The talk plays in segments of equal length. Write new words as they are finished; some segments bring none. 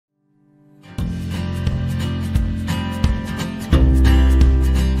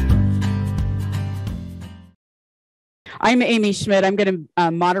I'm Amy Schmidt. I'm going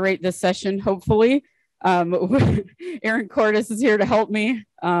to moderate this session, hopefully. Aaron Cordes is here to help me.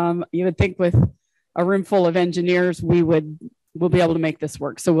 You would think with a room full of engineers, we'll be able to make this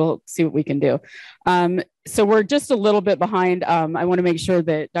work. So we'll see what we can do. So we're just a little bit behind. I want to make sure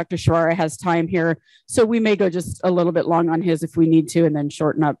that Dr. Sharara has time here. So we may go just a little bit long on his if we need to, and then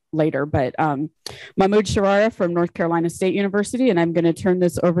shorten up later. But Mahmoud Sharara from North Carolina State University, and I'm going to turn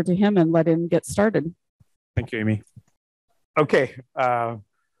this over to him and let him get started. Thank you, Amy. Okay.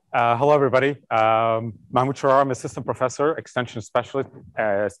 Hello, everybody. Mahmoud Sharara, I'm assistant professor, extension specialist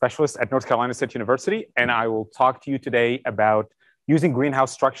at North Carolina State University, and I will talk to you today about using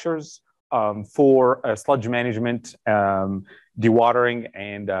greenhouse structures for sludge management, dewatering,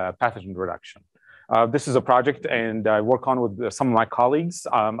 and pathogen reduction. This is a project, and I work on with some of my colleagues.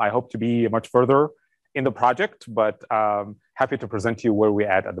 I hope to be much further in the project, but happy to present to you where we're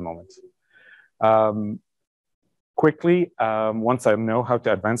at the moment. Quickly, once I know how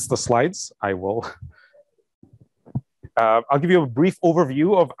to advance the slides, I will. I'll give you a brief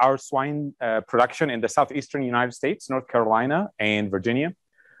overview of our swine production in the southeastern United States, North Carolina, and Virginia.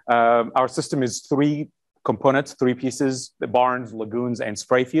 Our system is three components, three pieces: the barns, lagoons, and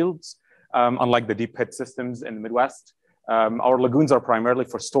spray fields, unlike the deep pit systems in the Midwest. Our lagoons are primarily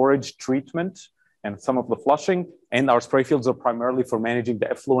for storage, treatment, and some of the flushing, and our spray fields are primarily for managing the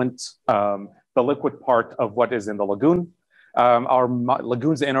effluent, the liquid part of what is in the lagoon. Our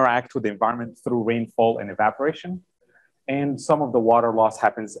lagoons interact with the environment through rainfall and evaporation. And some of the water loss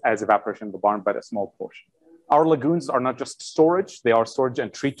happens as evaporation in the barn, but a small portion. Our lagoons are not just storage, they are storage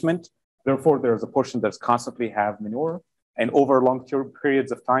and treatment. Therefore, there's a portion that's constantly have manure. And over long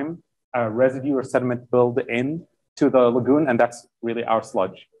periods of time, residue or sediment build in to the lagoon, and that's really our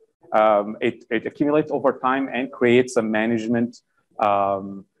sludge. It accumulates over time and creates a management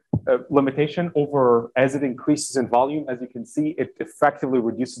limitation over as it increases in volume. As you can see, it effectively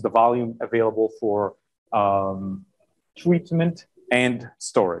reduces the volume available for treatment and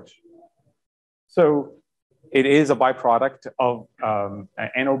storage. So it is a byproduct of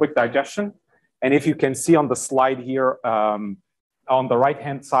anaerobic digestion. And if you can see on the slide here, on the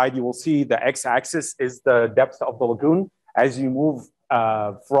right-hand side, you will see the x-axis is the depth of the lagoon. As you move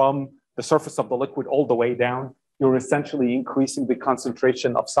from the surface of the liquid all the way down, you're essentially increasing the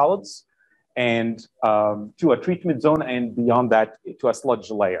concentration of solids and to a treatment zone, and beyond that to a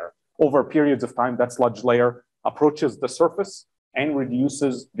sludge layer. Over periods of time, that sludge layer approaches the surface and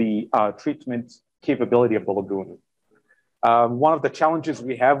reduces the treatment capability of the lagoon. One of the challenges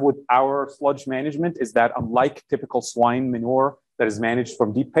we have with our sludge management is that, unlike typical swine manure that is managed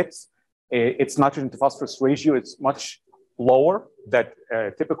from deep pits, its nitrogen to phosphorus ratio is much lower than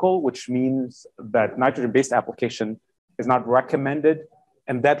typical, which means that nitrogen-based application is not recommended,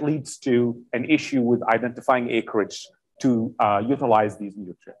 and that leads to an issue with identifying acreage to utilize these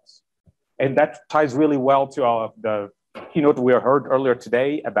nutrients. And that ties really well to the keynote we heard earlier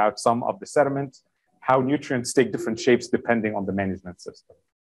today about some of the sediment, how nutrients take different shapes depending on the management system.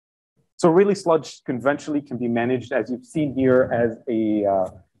 So really, sludge conventionally can be managed, as you've seen here, as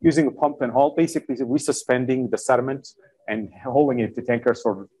using a pump and haul, basically resuspending the sediment and hauling it to tankers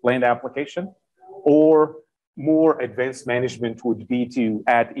for land application. Or more advanced management would be to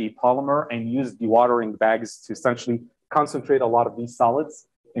add a polymer and use dewatering bags to essentially concentrate a lot of these solids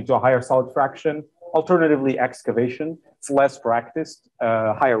into a higher solid fraction. Alternatively, excavation. It's less practiced,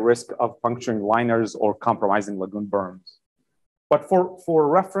 higher risk of puncturing liners or compromising lagoon berms. But for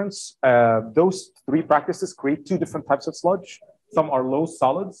reference, those three practices create two different types of sludge. Some are low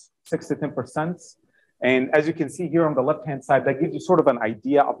solids, 6 to 10%. And as you can see here on the left-hand side, that gives you sort of an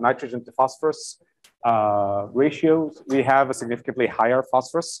idea of nitrogen to phosphorus ratios. We have a significantly higher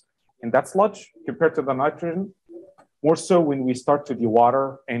phosphorus in that sludge compared to the nitrogen. More so when we start to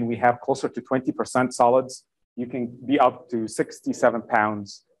dewater and we have closer to 20% solids, you can be up to 67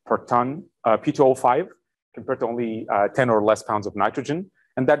 pounds per ton P2O5 compared to only 10 or less pounds of nitrogen.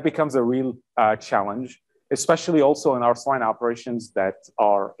 And that becomes a real challenge, especially also in our swine operations that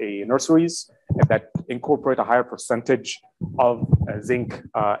are nurseries and that incorporate a higher percentage of zinc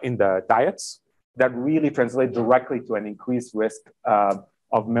in the diets. That really translates directly to an increased risk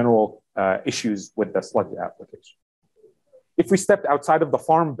of mineral issues with the sludge application. If we stepped outside of the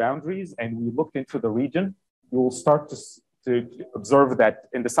farm boundaries and we looked into the region, you will start to observe that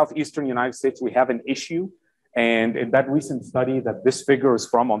in the southeastern United States, we have an issue. And in that recent study that this figure is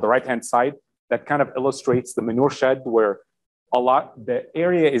from on the right-hand side, that kind of illustrates the manure shed where the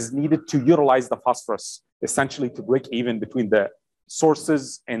area is needed to utilize the phosphorus, essentially to break even between the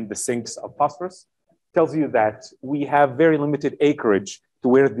sources and the sinks of phosphorus. Tells you that we have very limited acreage to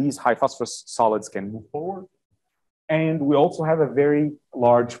where these high phosphorus solids can move forward. And we also have a very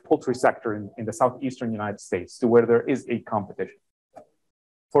large poultry sector in the southeastern United States, to where there is a competition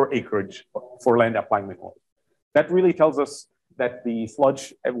for acreage for land applied oil. That really tells us that the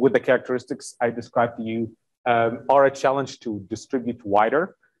sludge, with the characteristics I described to you, are a challenge to distribute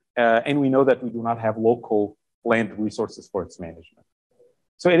wider. And we know that we do not have local land resources for its management.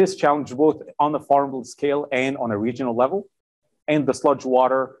 So it is challenged both on the farmable scale and on a regional level. And the sludge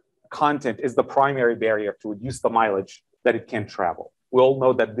water content is the primary barrier to reduce the mileage that it can travel. We all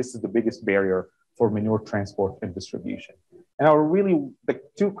know that this is the biggest barrier for manure transport and distribution. And the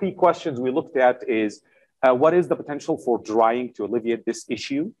two key questions we looked at is, what is the potential for drying to alleviate this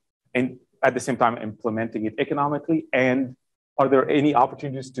issue, and at the same time implementing it economically? And are there any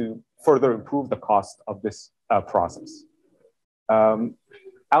opportunities to further improve the cost of this process?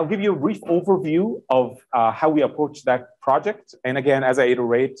 I'll give you a brief overview of how we approach that project. And again, as I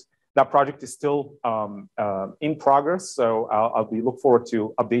iterate, that project is still in progress. So I'll look forward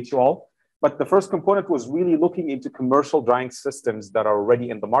to update you all. But the first component was really looking into commercial drying systems that are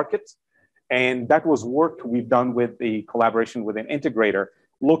already in the market. And that was work we've done with the collaboration with an integrator,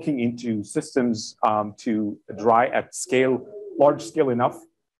 looking into systems to dry at scale, large scale enough.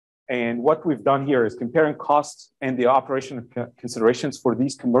 And what we've done here is comparing costs and the operational considerations for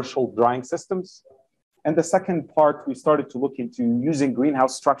these commercial drying systems. And the second part, we started to look into using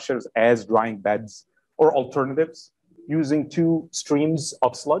greenhouse structures as drying beds or alternatives, using two streams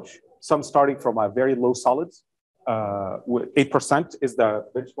of sludge, some starting from a very low solids, 8% is the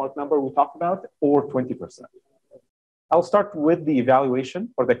benchmark number we talked about, or 20%. I'll start with the evaluation,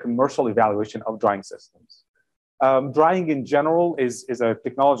 or the commercial evaluation of drying systems. Drying in general is a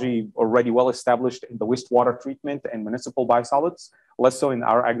technology already well established in the wastewater treatment and municipal biosolids, less so in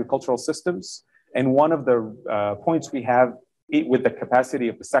our agricultural systems. And one of the points we have with the capacity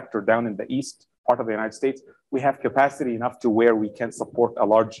of the sector down in the east part of the United States, we have capacity enough to where we can support a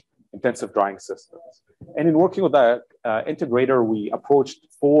large intensive drying systems. And in working with the integrator, we approached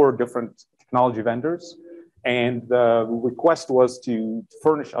 4 different technology vendors. And the request was to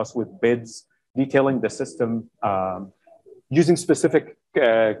furnish us with bids detailing the system using specific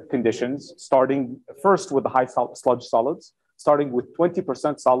conditions, starting first with the high sludge solids, starting with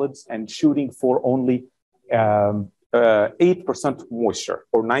 20% solids and shooting for only 8% moisture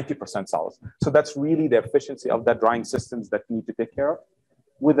or 90% solids. So that's really the efficiency of that drying systems that need to take care of,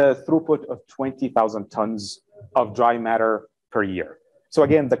 with a throughput of 20,000 tons of dry matter per year. So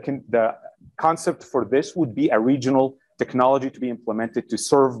again, the concept for this would be a regional technology to be implemented to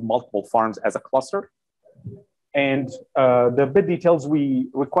serve multiple farms as a cluster. And the bid details, we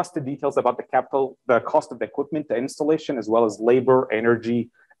requested details about the cost of the equipment, the installation, as well as labor,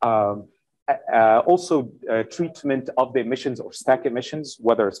 energy, also treatment of the emissions or stack emissions,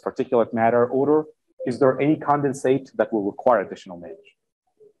 whether it's particulate matter, odor. Is there any condensate that will require additional management?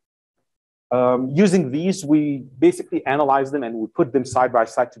 Using these, we basically analyze them and we put them side by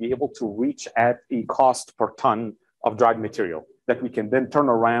side to be able to reach at a cost per ton of dried material that we can then turn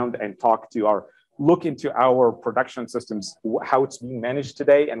around and look into our production systems, how it's being managed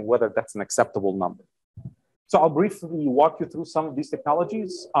today and whether that's an acceptable number. So I'll briefly walk you through some of these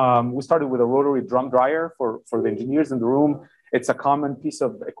technologies. We started with a rotary drum dryer for the engineers in the room. It's a common piece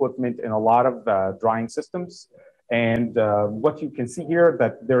of equipment in a lot of drying systems. And what you can see here,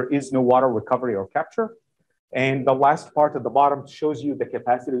 that there is no water recovery or capture. And the last part at the bottom shows you the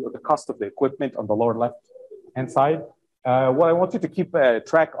capacity or the cost of the equipment on the lower left-hand side. What I want you to keep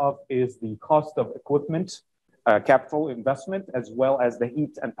track of is the cost of equipment, capital investment, as well as the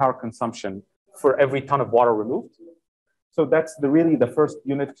heat and power consumption for every ton of water removed. So that's really the first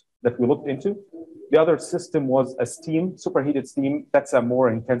unit that we looked into. The other system was a superheated steam. That's a more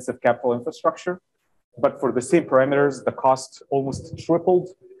intensive capital infrastructure. But for the same parameters, the cost almost tripled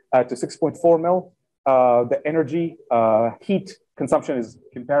to 6.4 mil. The energy heat consumption is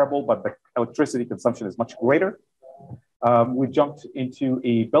comparable, but the electricity consumption is much greater. We jumped into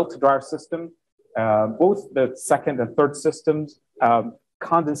a belt dryer system. Both the second and third systems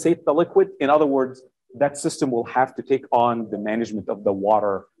condensate the liquid. In other words, that system will have to take on the management of the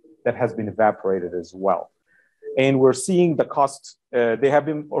water that has been evaporated as well. And we're seeing the cost, they have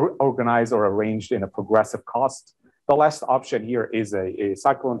been organized or arranged in a progressive cost. The last option here is a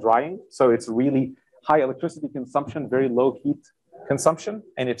cyclone drying. So it's really high electricity consumption, very low heat consumption,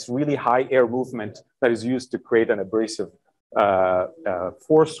 and it's really high air movement that is used to create an abrasive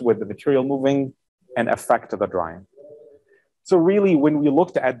force with the material moving and effect of the drying. So really, when we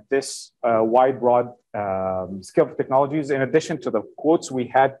looked at this wide, broad scale of technologies, in addition to the quotes, we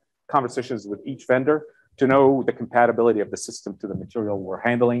had conversations with each vendor to know the compatibility of the system to the material we're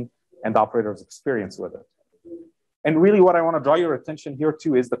handling and the operator's experience with it. And really what I want to draw your attention here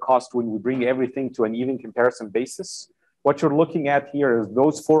to is the cost when we bring everything to an even comparison basis. What you're looking at here is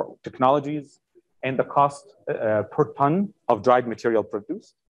those 4 technologies and the cost per ton of dried material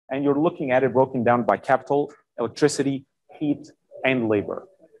produced. And you're looking at it broken down by capital, electricity, heat, and labor.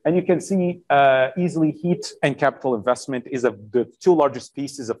 And you can see easily heat and capital investment is the 2 largest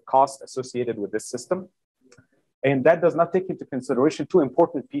pieces of cost associated with this system. And that does not take into consideration 2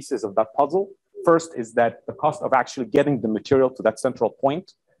 important pieces of that puzzle. First is that the cost of actually getting the material to that central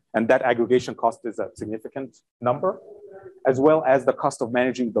point, and that aggregation cost is a significant number, as well as the cost of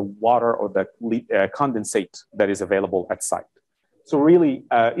managing the water or the condensate that is available at site. So really,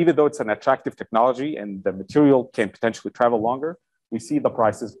 even though it's an attractive technology and the material can potentially travel longer, we see the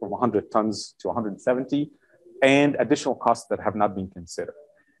prices from 100 tons to 170 and additional costs that have not been considered.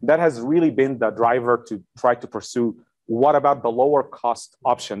 That has really been the driver to try to pursue what about the lower cost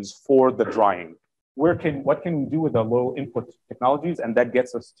options for the drying? What can we do with the low input technologies? And that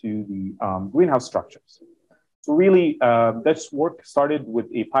gets us to the greenhouse structures. So really, this work started with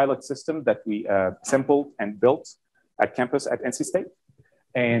a pilot system that we sampled and built at campus at NC State.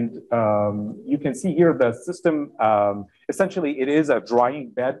 And you can see here the system, essentially it is a drying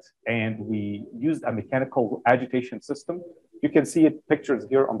bed, and we used a mechanical agitation system. You can see it pictures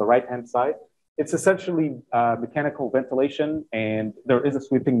here on the right-hand side. It's essentially mechanical ventilation, and there is a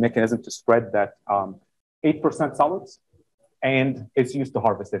sweeping mechanism to spread that 8% solids, and it's used to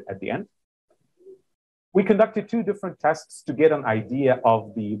harvest it at the end. We conducted 2 different tests to get an idea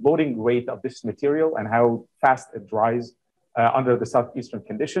of the loading rate of this material and how fast it dries under the southeastern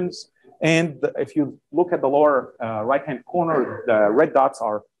conditions. And if you look at the lower right-hand corner, the red dots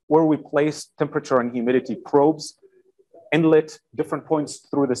are where we place temperature and humidity probes, inlet, different points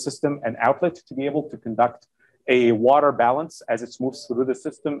through the system, and outlet to be able to conduct a water balance as it moves through the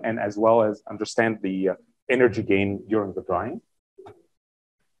system, and as well as understand the energy gain during the drying.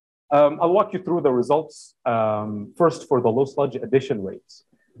 I'll walk you through the results first for the low sludge addition rates.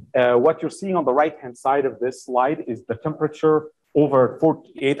 What you're seeing on the right-hand side of this slide is the temperature over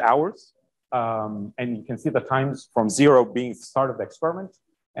 48 hours. And you can see the times from 0 being the start of the experiment.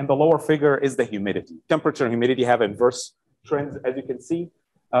 And the lower figure is the humidity. Temperature and humidity have inverse trends, as you can see.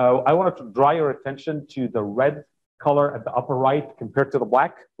 I wanted to draw your attention to the red color at the upper right compared to the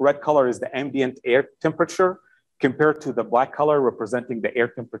black. Red color is the ambient air temperature compared to the black color representing the air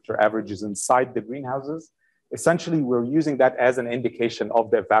temperature averages inside the greenhouses. Essentially, we're using that as an indication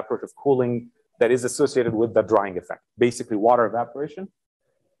of the evaporative cooling that is associated with the drying effect, basically water evaporation.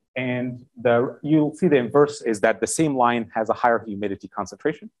 And you'll see the inverse is that the same line has a higher humidity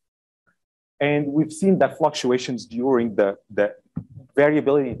concentration. And we've seen that fluctuations during the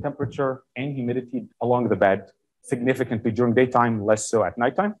variability in temperature and humidity along the bed significantly during daytime, less so at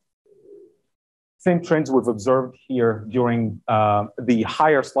nighttime. Same trends we've observed here during the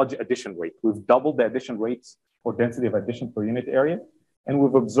higher sludge addition rate. We've doubled the addition rates or density of addition per unit area, and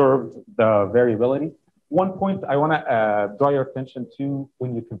we've observed the variability. One point I want to draw your attention to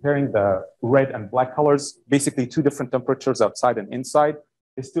when you're comparing the red and black colors, basically 2 different temperatures outside and inside,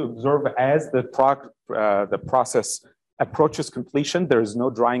 is to observe as the process approaches completion, there is no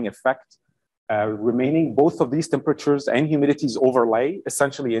drying effect remaining. Both of these temperatures and humidities overlay,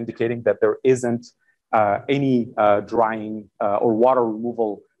 essentially indicating that there isn't any drying or water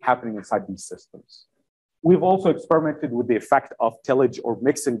removal happening inside these systems. We've also experimented with the effect of tillage or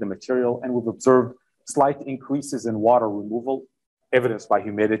mixing the material, and we've observed slight increases in water removal, evidenced by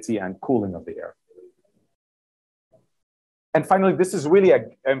humidity and cooling of the air. And finally, this is really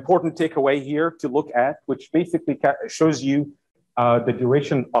an important takeaway here to look at, which basically shows you the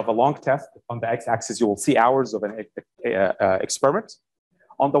duration of a long test. On the x-axis, you will see hours of an experiment.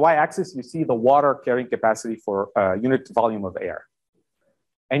 On the y-axis, you see the water carrying capacity for unit volume of air.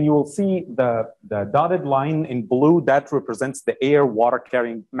 And you will see the dotted line in blue, that represents the air water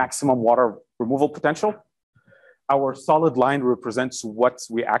carrying maximum water removal potential. Our solid line represents what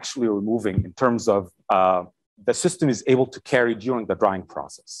we're actually removing in terms of the system is able to carry during the drying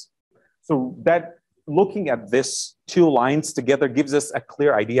process. So that looking at this 2 lines together gives us a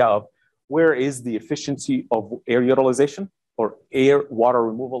clear idea of where is the efficiency of air utilization or air water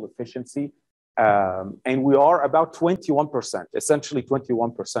removal efficiency. And we are about 21%, essentially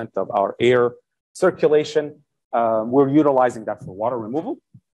 21% of our air circulation. We're utilizing that for water removal.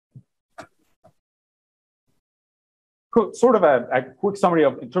 Sort of a quick summary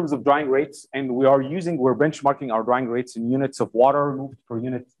of in terms of drying rates, and we're benchmarking our drying rates in units of water removed per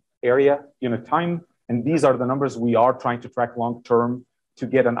unit area, unit time, and these are the numbers we are trying to track long-term to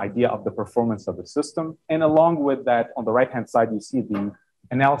get an idea of the performance of the system. And along with that, on the right-hand side, you see the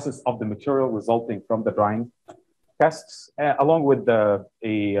analysis of the material resulting from the drying. tests along with a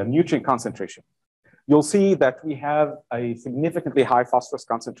nutrient concentration. You'll see that we have a significantly high phosphorus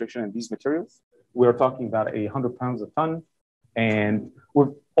concentration in these materials. We're talking about 100 pounds a ton. And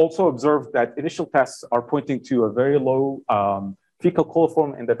we've also observed that initial tests are pointing to a very low fecal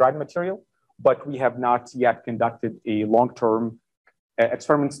coliform in the dried material, but we have not yet conducted a long-term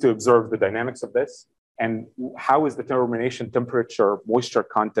experiments to observe the dynamics of this and how is the termination temperature, moisture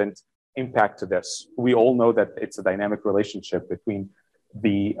content impact to this. We all know that it's a dynamic relationship between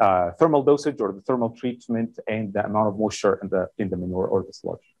the thermal dosage or the thermal treatment and the amount of moisture in the manure or the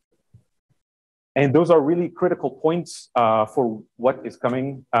sludge. And those are really critical points for what is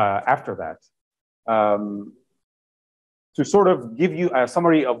coming after that. To sort of give you a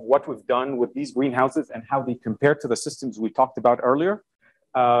summary of what we've done with these greenhouses and how they compare to the systems we talked about earlier,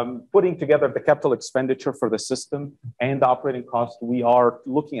 putting together the capital expenditure for the system and the operating cost, we are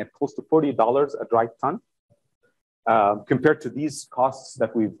looking at close to $40 a dry ton compared to these costs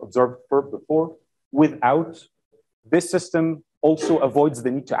that we've observed before. Without this system, also avoids the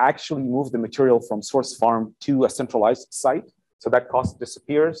need to actually move the material from source farm to a centralized site. So that cost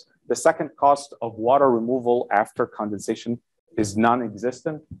disappears. The second cost of water removal after condensation is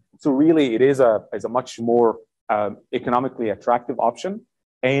non-existent. So really it is a much more economically attractive option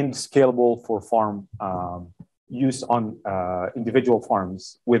and scalable for farm use on individual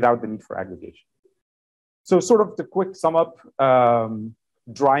farms without the need for aggregation. So sort of the quick sum up,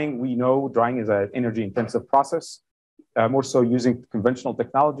 drying, we know drying is an energy intensive process. More so using conventional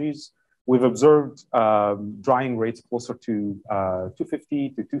technologies. We've observed drying rates closer to 250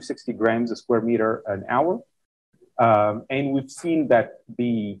 to 260 grams a square meter an hour. And we've seen that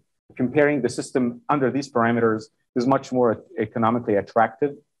comparing the system under these parameters is much more economically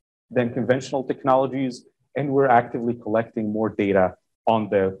attractive than conventional technologies. And we're actively collecting more data on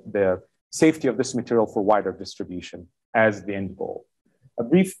the safety of this material for wider distribution as the end goal. A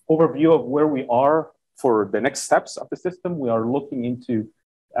brief overview of where we are for the next steps of the system. We are looking into,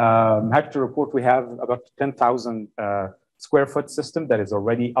 happy to report we have about 10,000 square foot system that is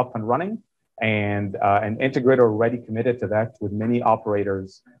already up and running, and an integrator already committed to that with many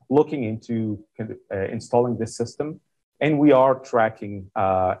operators looking into installing this system. And we are tracking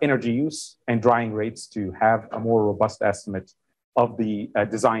energy use and drying rates to have a more robust estimate of the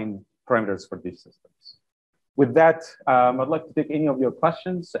design parameters for these systems. With that, I'd like to take any of your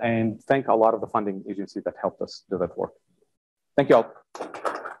questions and thank a lot of the funding agencies that helped us do that work. Thank you all.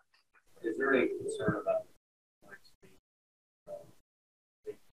 Is there any concern about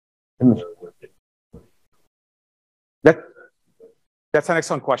That's an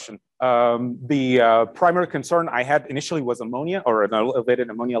excellent question. The primary concern I had initially was ammonia or an elevated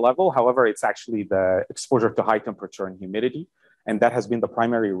ammonia level. However, it's actually the exposure to high temperature and humidity. And that has been the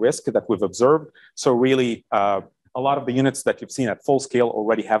primary risk that we've observed. So really, a lot of the units that you've seen at full scale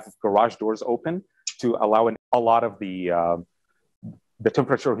already have garage doors open to allow a lot of the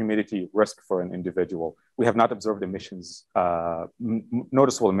temperature or humidity risk for an individual. We have not observed emissions,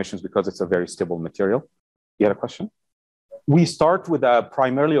 noticeable emissions, because it's a very stable material. You had a question? We start with a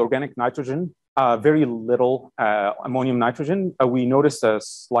primarily organic nitrogen, very little ammonium nitrogen. We noticed a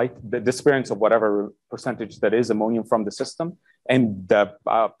slight disappearance of whatever percentage that is ammonium from the system. And the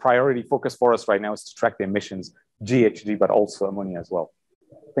priority focus for us right now is to track the emissions, GHG, but also ammonia as well.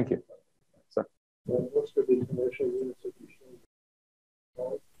 Thank you. Sir. Most of the commercial units that you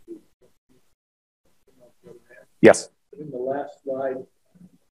showed, yes. in the last slide,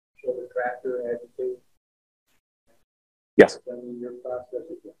 show the tractor agitating. Yes. In your process,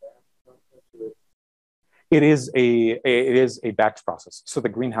 It is a batch process. So the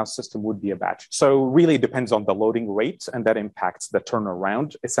greenhouse system would be a batch. So really it depends on the loading rate, and that impacts the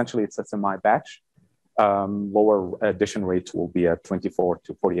turnaround. Essentially, it's a semi-batch. Lower addition rates will be a 24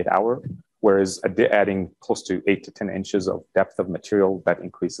 to 48 hour, whereas adding close to 8 to 10 inches of depth of material, that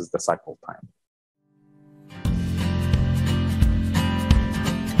increases the cycle time.